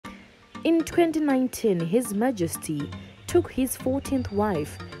In 2019, His Majesty took his 14th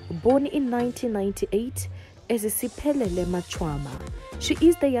wife, born in 1998, as Siphelele Machwama. She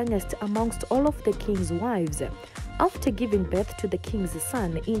is the youngest amongst all of the king's wives. After giving birth to the king's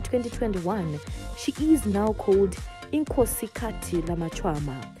son in 2021, she is now called Inkosikati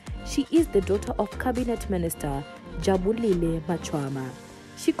Machwama. She is the daughter of Cabinet Minister Jabulile Machwama.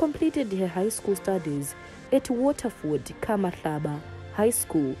 She completed her high school studies at Waterford Kamahlaba High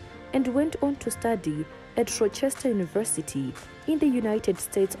School and went on to study at Rochester University in the United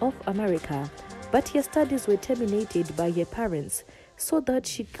States of America, but her studies were terminated by her parents so that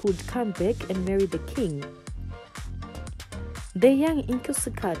she could come back and marry the king. The young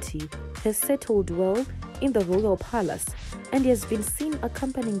Inkosikati has settled well in the royal palace and has been seen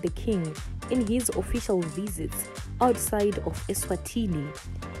accompanying the king in his official visits outside of Eswatini.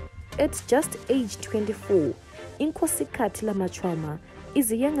 At just age 24, Inkosikati Machwama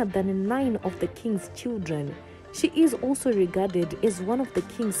is younger than 9 of the king's children. She is also regarded as one of the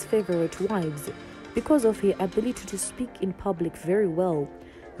king's favorite wives because of her ability to speak in public very well.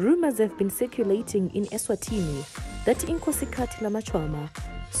 Rumors have been circulating in Eswatini that Inkosikati Machwama's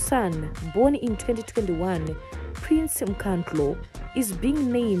son, born in 2021, Prince Mkandlo, is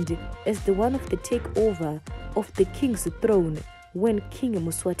being named as the one of the takeover of the king's throne when King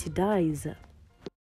Mswati dies.